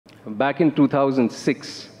Back in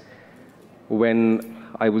 2006, when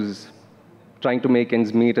I was trying to make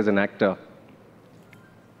ends meet as an actor,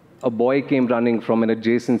 a boy came running from an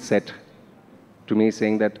adjacent set to me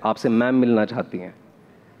saying that, "Aapse ma'am milna chahti hain."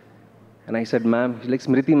 And I said, "Ma'am," she's like,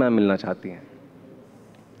 "Smriti ma'am milna chahti hain."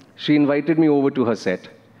 She invited me over to her set.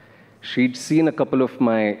 She'd seen a couple of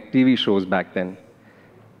my TV shows back then.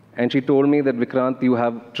 And she told me that, "Vikrant, you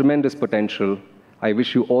have tremendous potential. I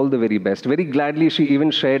wish you all the very best." Very gladly, she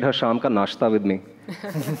even shared her sham ka nashta with me.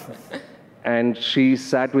 And she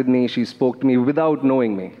sat with me, she spoke to me without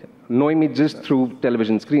knowing me just through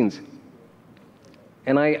television screens.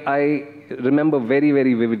 And I remember very,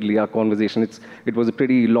 very vividly our conversation. It was a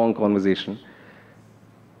pretty long conversation.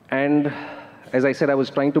 And as I said, I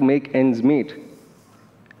was trying to make ends meet.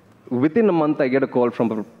 Within a month, I get a call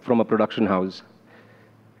from a production house.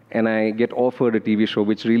 And I get offered a TV show,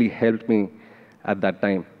 which really helped me at that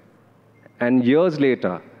time. And years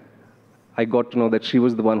later, I got to know that she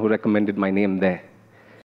was the one who recommended my name there.